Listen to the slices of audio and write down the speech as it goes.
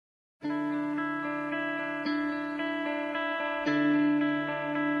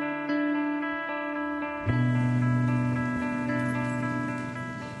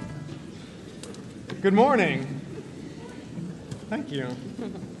Good morning. Thank you.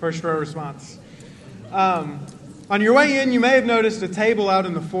 First row response. On your way in, you may have noticed a table out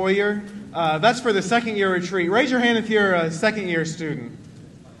in the foyer. That's for the second year retreat. Raise your hand if you're a second year student.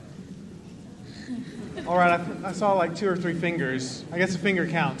 All right, I saw like 2 or 3 fingers. I guess a finger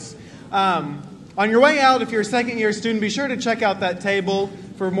counts. On your way out, if you're a second year student, be sure to check out that table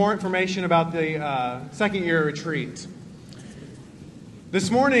for more information about the second year retreat. This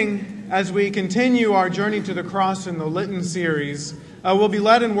morning, as we continue our journey to the cross in the Lent series, we'll be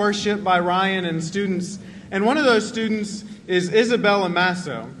led in worship by Ryan and students. And one of those students is Isabella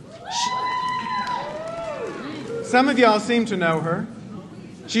Masso. Some of y'all seem to know her.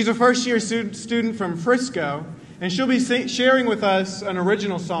 She's a first-year student from Frisco, and she'll be sharing with us an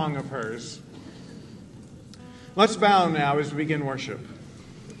original song of hers. Let's bow now as we begin worship.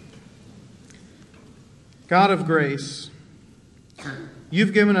 God of grace,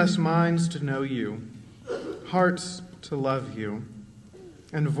 you've given us minds to know you, hearts to love you,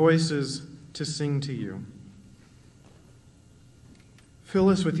 and voices to sing to you. Fill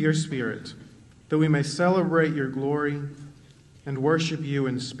us with your Spirit, that we may celebrate your glory and worship you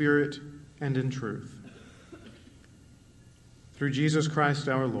in spirit and in truth. Through Jesus Christ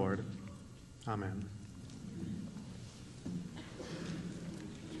our Lord. Amen.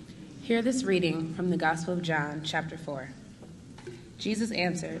 Hear this reading from the Gospel of John, chapter 4. Jesus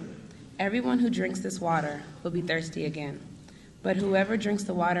answered, "Everyone who drinks this water will be thirsty again, but whoever drinks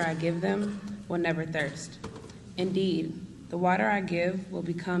the water I give them will never thirst. Indeed, the water I give will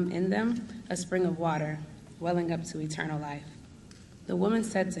become in them a spring of water, welling up to eternal life." The woman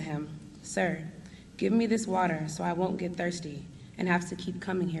said to him, "Sir, give me this water so I won't get thirsty and have to keep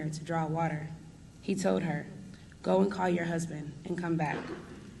coming here to draw water." He told her, "Go and call your husband and come back."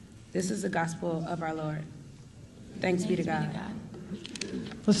 This is the gospel of our Lord. Thanks be to God.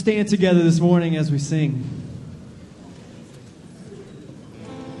 Let's stand together this morning as we sing.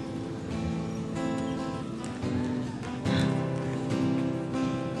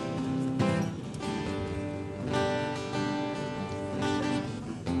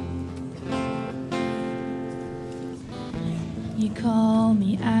 You call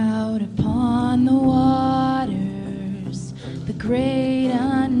me out upon the waters, the great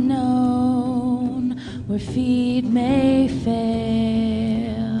unknown, where feet may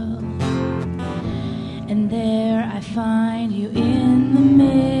fail. And there I find you in the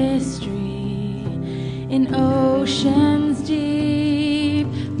mystery, in oceans deep,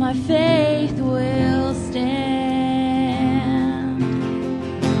 my faith will stand.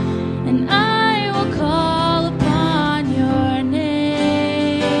 And I will call upon your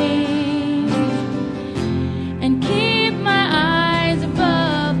name and keep my eyes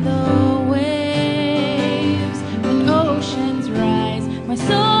above the waves. When oceans rise, my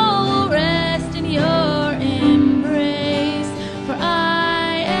soul will rest in your embrace. For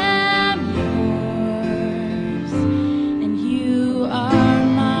I am yours, and you are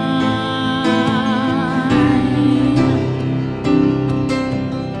mine.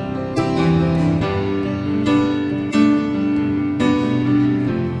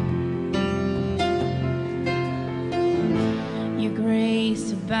 Your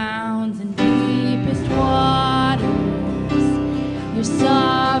grace abounds in deepest waters. Your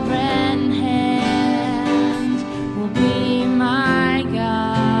sovereign hand will be my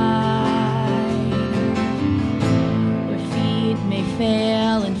guide. Where feet may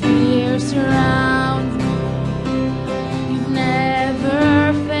fail and fear surrounds me, you've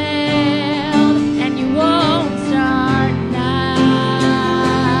never failed, and you won't start now.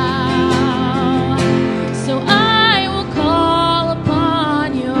 So I will call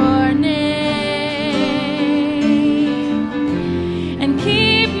upon your name and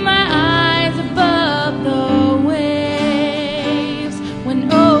keep my eyes above the waves.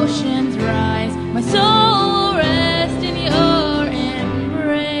 When oceans rise, my soul will rest in your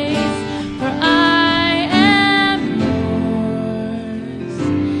embrace. For I am yours,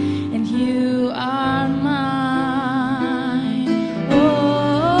 and you are mine. Oh.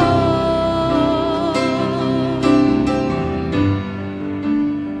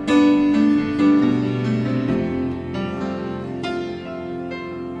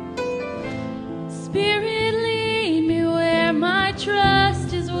 Spirit, lead me where my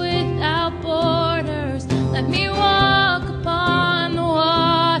trust is without borders. Let me walk upon the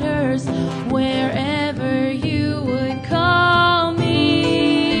waters wherever you would call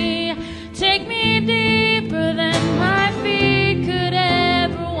me. Take me deeper than my feet could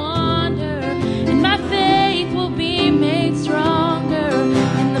ever wander, and my faith will be made stronger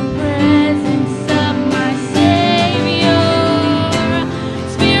in the presence of my Savior.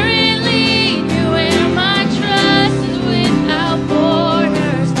 Spirit, lead me where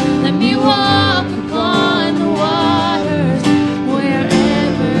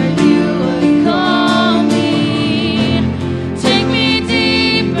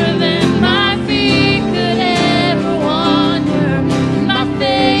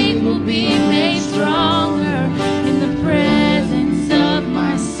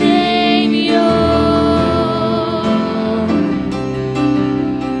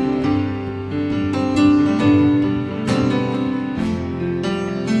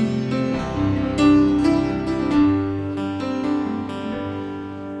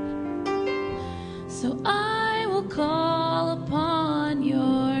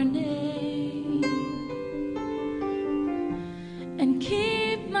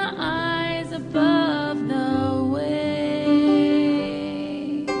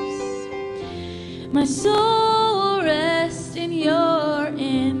soul will rest in your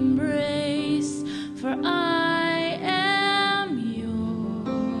embrace, for I am yours,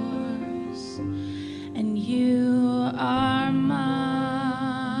 and you are mine.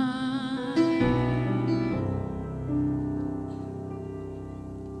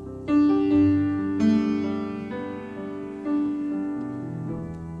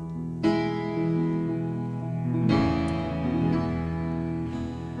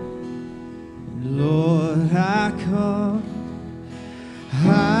 Lord, I come,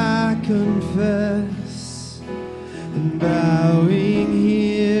 I confess, and bowing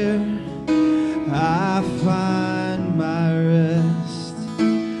here, I find my rest.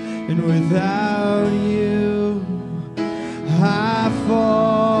 And without you, I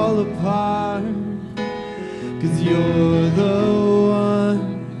fall apart, 'cause you're the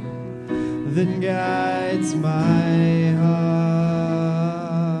one that guides my heart.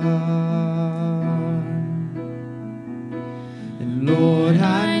 Lord,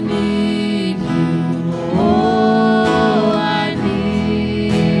 I need you. Oh, I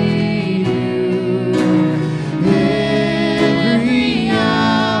need you. Every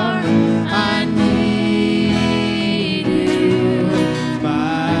hour I need you.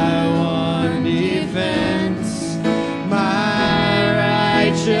 My one defense, my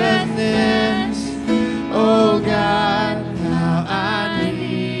righteousness. Oh God, how I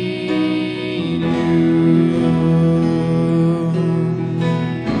need you.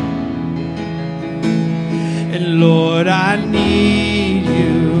 Lord, I need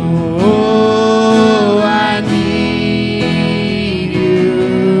you. Oh, I need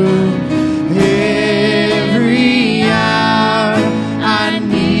you. Every hour I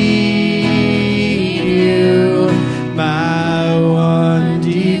need you. My one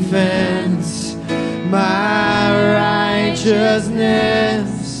defense, my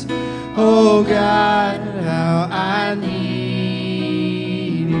righteousness. Oh God, how I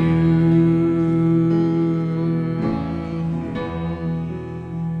need you.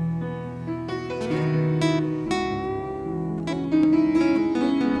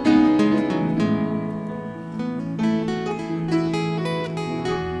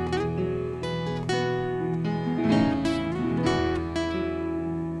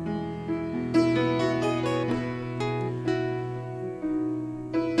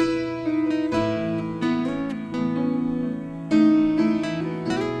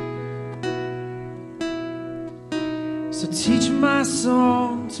 So teach my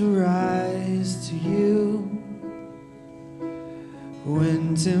song to rise to you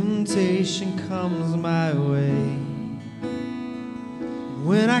when temptation comes my way.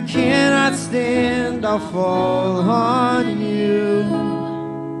 When I cannot stand, I'll fall on you.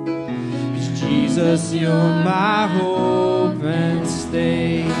 'Cause Jesus, you're my hope and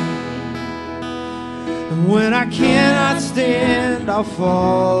stay. And when I cannot stand, I'll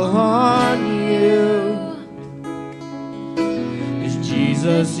fall on you.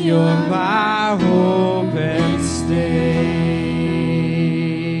 Jesus, you're my hope and stay.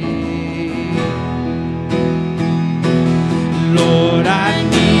 Lord, I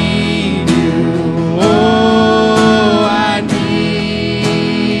need you. Oh, I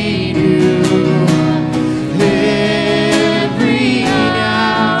need you. Every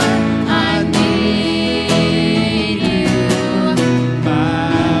hour I need you.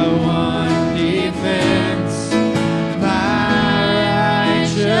 My one defense,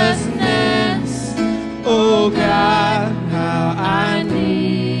 oh God, how I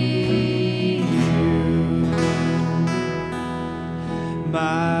need you.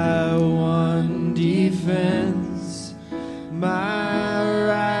 My one defense, my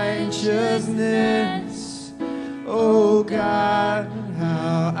righteousness. Oh God,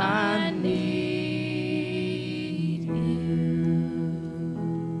 how I need you.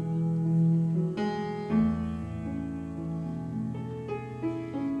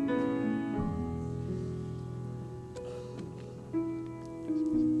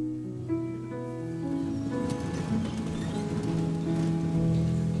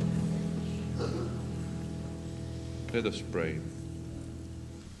 Let us pray.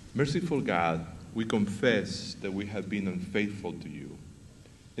 Merciful God, we confess that we have been unfaithful to you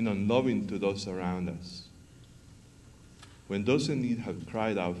and unloving to those around us. When those in need have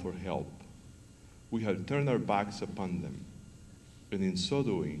cried out for help, we have turned our backs upon them, and in so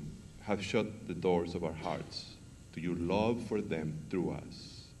doing have shut the doors of our hearts to your love for them through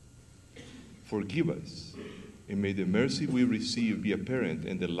us. Forgive us, and may the mercy we receive be apparent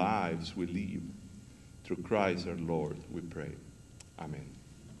in the lives we live. Through Christ our Lord, we pray. Amen.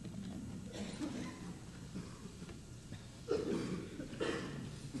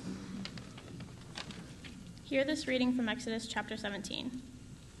 Hear this reading from Exodus chapter 17.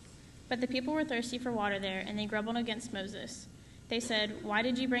 But the people were thirsty for water there, and they grumbled against Moses. They said, "Why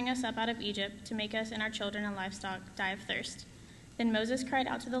did you bring us up out of Egypt to make us and our children and livestock die of thirst?" Then Moses cried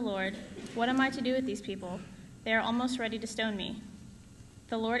out to the Lord, "What am I to do with these people? They are almost ready to stone me."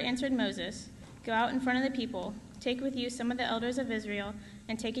 The Lord answered Moses, "Go out in front of the people, take with you some of the elders of Israel,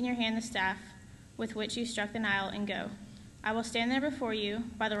 and take in your hand the staff with which you struck the Nile, and go. I will stand there before you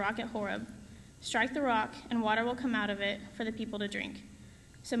by the rock at Horeb. Strike the rock, and water will come out of it for the people to drink."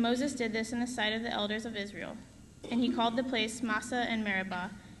 So Moses did this in the sight of the elders of Israel. And he called the place Massah and Meribah,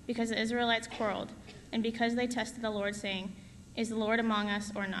 because the Israelites quarreled, and because they tested the Lord, saying, "Is the Lord among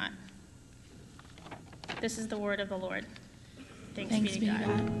us or not?" This is the word of the Lord. Thanks be to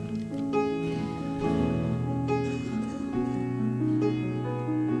God.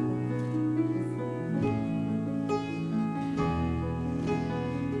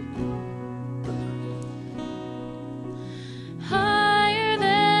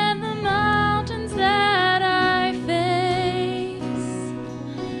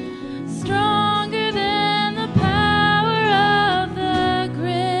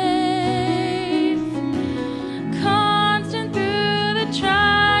 Constant through the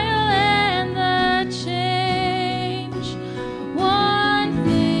trial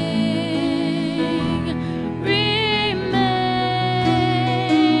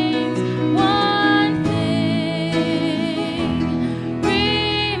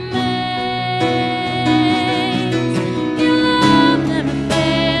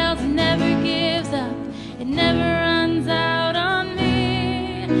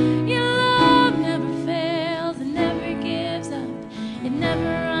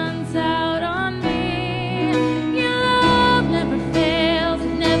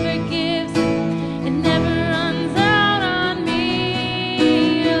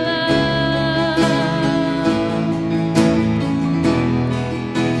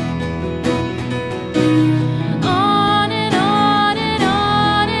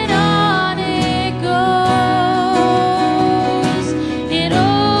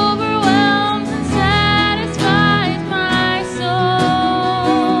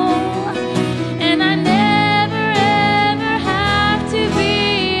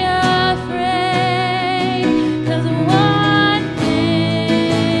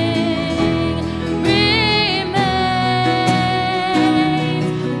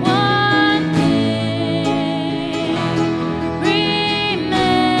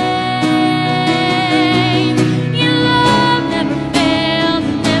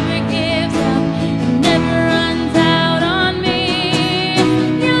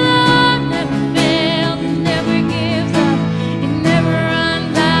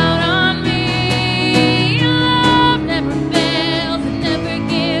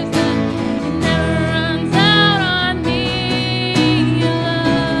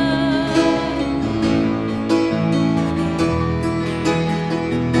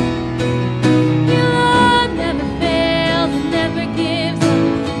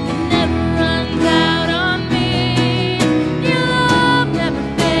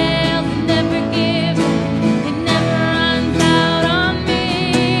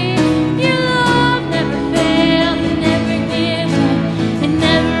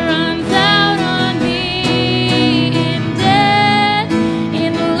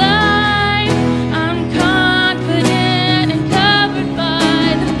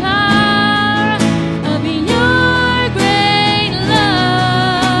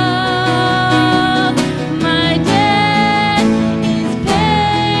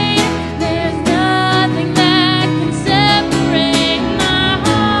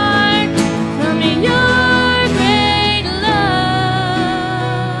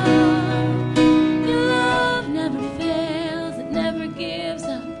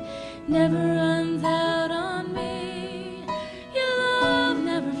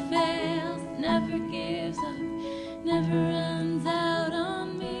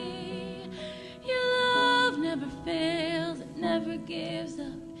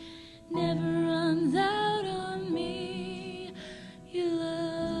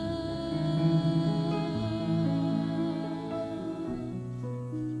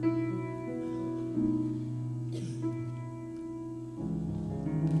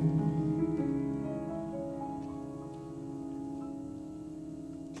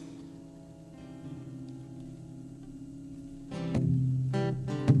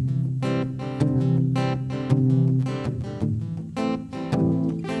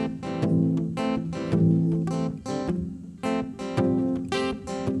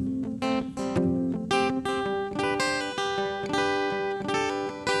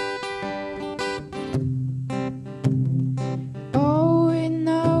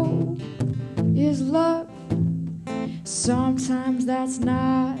that's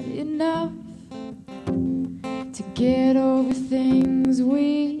not enough to get over things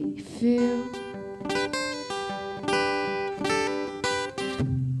we feel.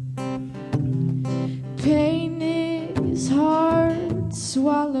 Pain is hard to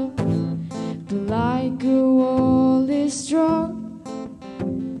swallow, but like a wall is strong.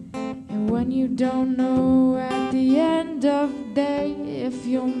 And when you don't know at the end of the day if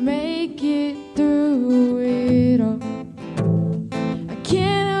you'll make it through it all, I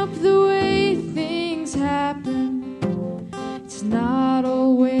can't help the way things happen. It's not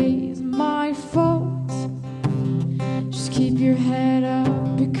always my fault. Just keep your head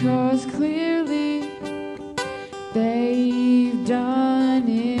up, because clearly they've done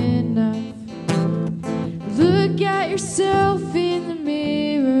enough. Look at yourself in the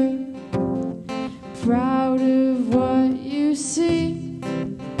mirror, proud of what you see.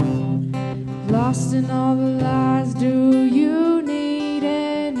 Lost in all the lies, do you need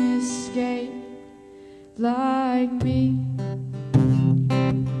an escape like me?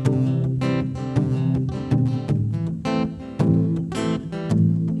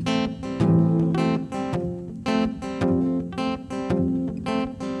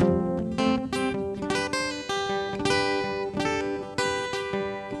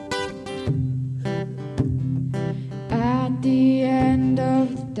 At the end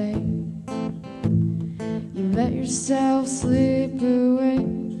of the day, you let yourself slip away.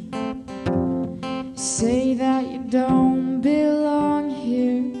 Say that you don't belong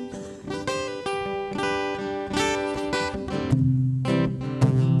here.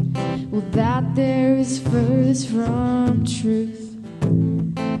 Well, that there is furthest from truth.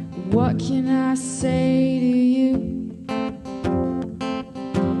 What can I say to you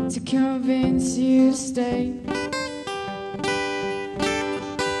to convince you to stay?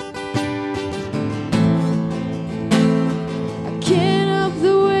 I can't help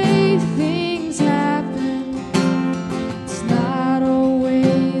the way things happen. It's not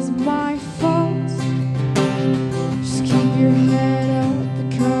always my fault. Just keep your head up,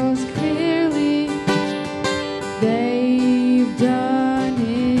 because clearly they've done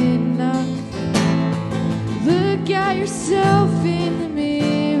enough. Look at yourself in the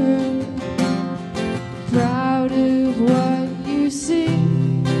mirror, proud of what you see.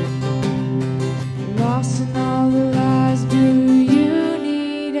 Lost in all the lies, do you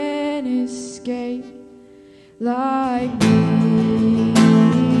need an escape like me? Like me.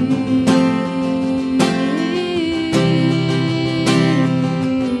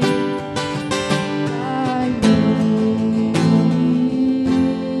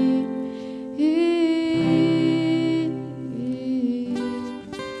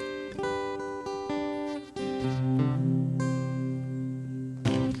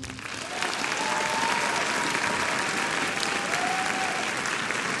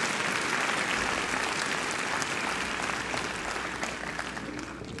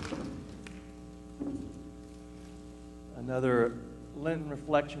 Another Lenten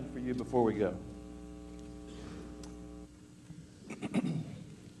reflection for you before we go.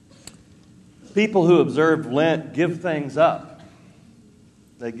 People who observe Lent give things up.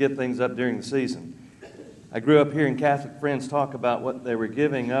 They give things up during the season. I grew up hearing Catholic friends talk about what they were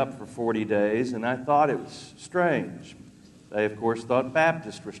giving up for 40 days, and I thought it was strange. They, of course, thought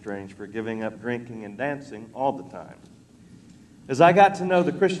Baptists were strange for giving up drinking and dancing all the time. As I got to know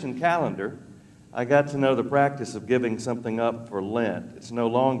the Christian calendar, I got to know the practice of giving something up for Lent. It's no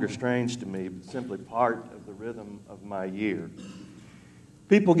longer strange to me, but simply part of the rhythm of my year.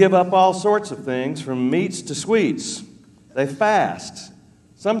 People give up all sorts of things, from meats to sweets. They fast,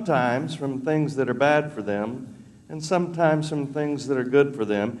 sometimes from things that are bad for them, and sometimes from things that are good for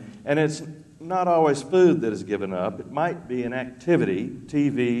them. And it's not always food that is given up. It might be an activity,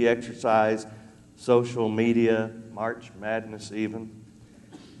 TV, exercise, social media, March Madness even.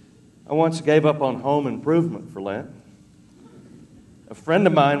 I once gave up on home improvement for Lent. A friend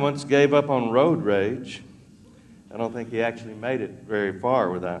of mine once gave up on road rage. I don't think he actually made it very far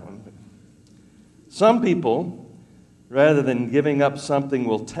with that one. But some people, rather than giving up something,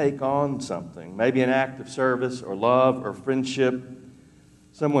 will take on something, maybe an act of service or love or friendship.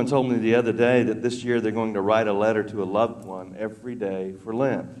 Someone told me the other day that this year they're going to write a letter to a loved one every day for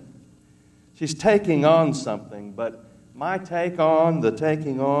Lent. She's taking on something, but my take on the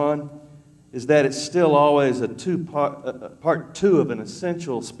taking on is that it's still always part two of an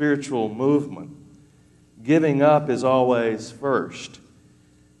essential spiritual movement. Giving up is always first.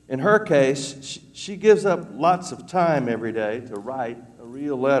 In her case, she gives up lots of time every day to write a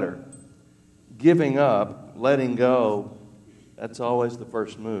real letter. Giving up, letting go, that's always the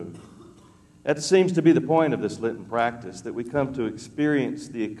first move. That seems to be the point of this Lenten practice, that we come to experience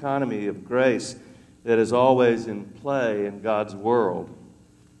the economy of grace that is always in play in God's world.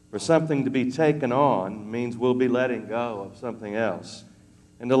 For something to be taken on means we'll be letting go of something else.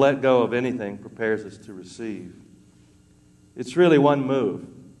 And to let go of anything prepares us to receive. It's really one move,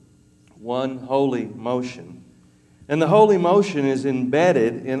 one holy motion. And the holy motion is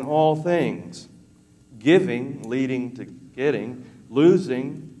embedded in all things. Giving, leading to getting,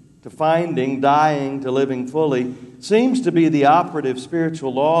 losing to finding, dying to living fully, seems to be the operative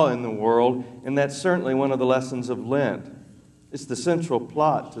spiritual law in the world, and that's certainly one of the lessons of Lent. It's the central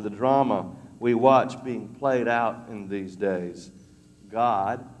plot to the drama we watch being played out in these days.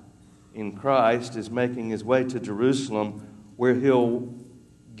 God, in Christ, is making his way to Jerusalem, where he'll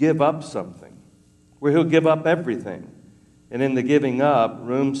give up something, where he'll give up everything. And in the giving up,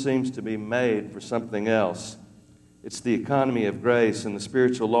 room seems to be made for something else. It's the economy of grace and the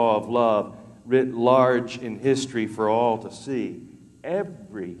spiritual law of love writ large in history for all to see.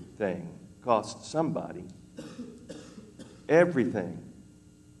 Everything costs somebody. Everything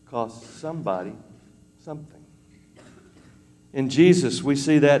costs somebody something. In Jesus, we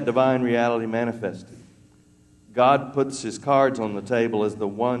see that divine reality manifested. God puts his cards on the table as the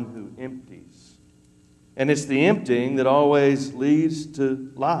one who empties. And it's the emptying that always leads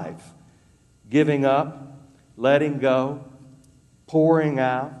to life. Giving up, letting go, pouring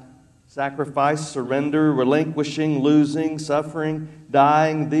out, sacrifice, surrender, relinquishing, losing, suffering,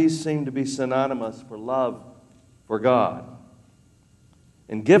 dying. These seem to be synonymous for love for God.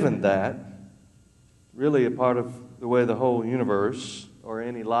 And given that, really a part of the way the whole universe or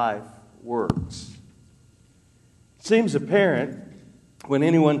any life works. It seems apparent when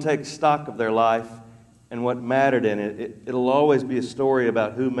anyone takes stock of their life and what mattered in it, it'll always be a story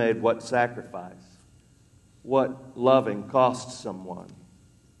about who made what sacrifice, what loving cost someone.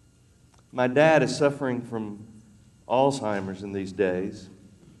 My dad is suffering from Alzheimer's in these days,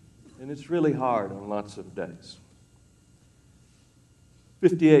 and it's really hard on lots of days.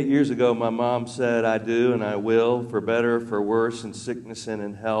 58 years ago, my mom said, "I do and I will, for better, for worse, in sickness and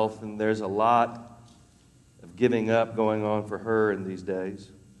in health," and there's a lot of giving up going on for her in these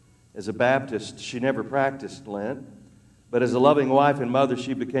days. As a Baptist, she never practiced Lent, but as a loving wife and mother,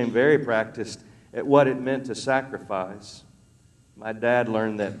 she became very practiced at what it meant to sacrifice. My dad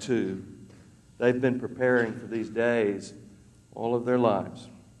learned that too. They've been preparing for these days all of their lives.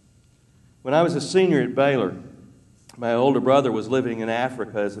 When I was a senior at Baylor, my older brother was living in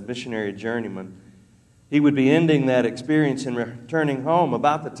Africa as a missionary journeyman. He would be ending that experience and returning home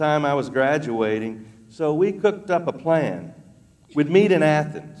about the time I was graduating, so we cooked up a plan. We'd meet in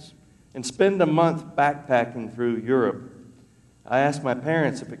Athens and spend a month backpacking through Europe. I asked my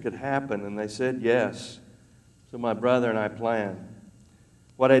parents if it could happen, and they said yes. So my brother and I planned.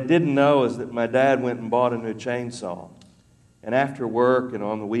 What I didn't know is that my dad went and bought a new chainsaw. And after work and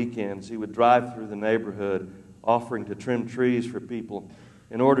on the weekends, he would drive through the neighborhood offering to trim trees for people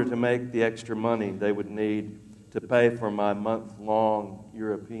in order to make the extra money they would need to pay for my month-long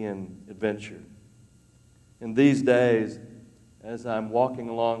European adventure. In these days, as I'm walking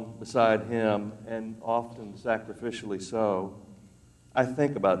along beside him, and often sacrificially so, I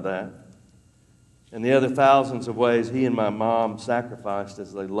think about that and the other thousands of ways he and my mom sacrificed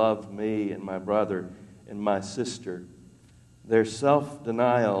as they loved me and my brother and my sister. Their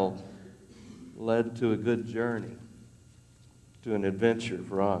self-denial led to a good journey, to an adventure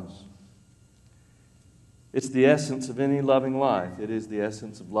for us. It's the essence of any loving life. It is the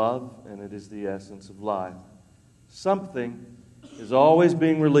essence of love, and it is the essence of life. Something is always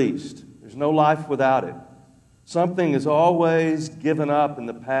being released. There's no life without it. Something is always given up in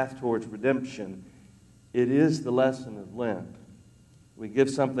the path towards redemption. It is the lesson of Lent. We give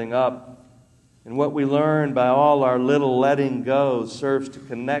something up, and what we learn by all our little letting go serves to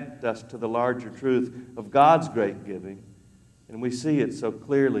connect us to the larger truth of God's great giving. And we see it so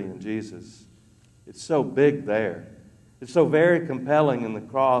clearly in Jesus. It's so big there. It's so very compelling in the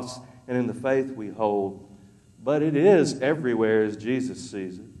cross and in the faith we hold. But it is everywhere as Jesus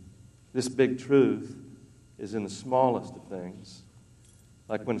sees it. This big truth is in the smallest of things.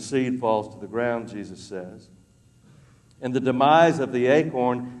 Like when seed falls to the ground, Jesus says. And the demise of the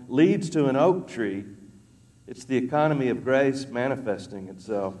acorn leads to an oak tree. It's the economy of grace manifesting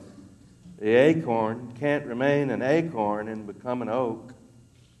itself. The acorn can't remain an acorn and become an oak.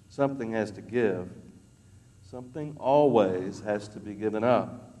 Something has to give. Something always has to be given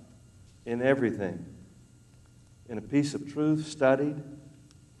up in everything. In a piece of truth studied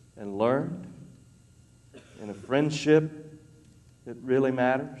and learned, in a friendship that really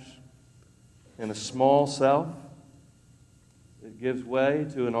matters, in a small self It gives way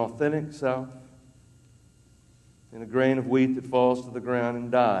to an authentic self and a grain of wheat that falls to the ground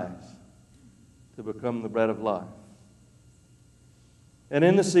and dies to become the bread of life. And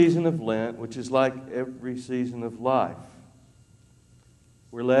in the season of Lent, which is like every season of life,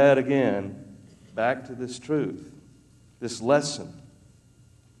 we're led again back to this truth, this lesson.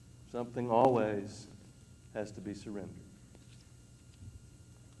 Something always has to be surrendered.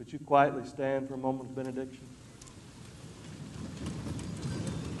 Would you quietly stand for a moment of benediction?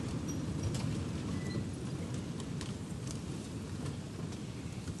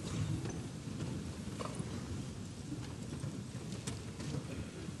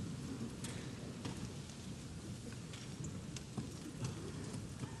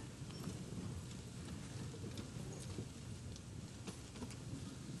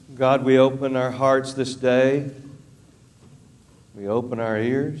 God, we open our hearts this day. We open our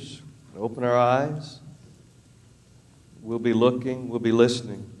ears, we open our eyes. We'll be looking, we'll be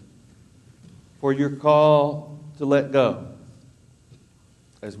listening for your call to let go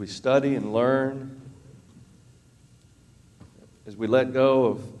as we study and learn, as we let go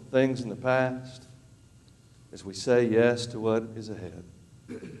of things in the past, as we say yes to what is ahead.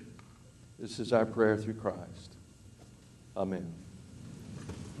 This is our prayer through Christ. Amen.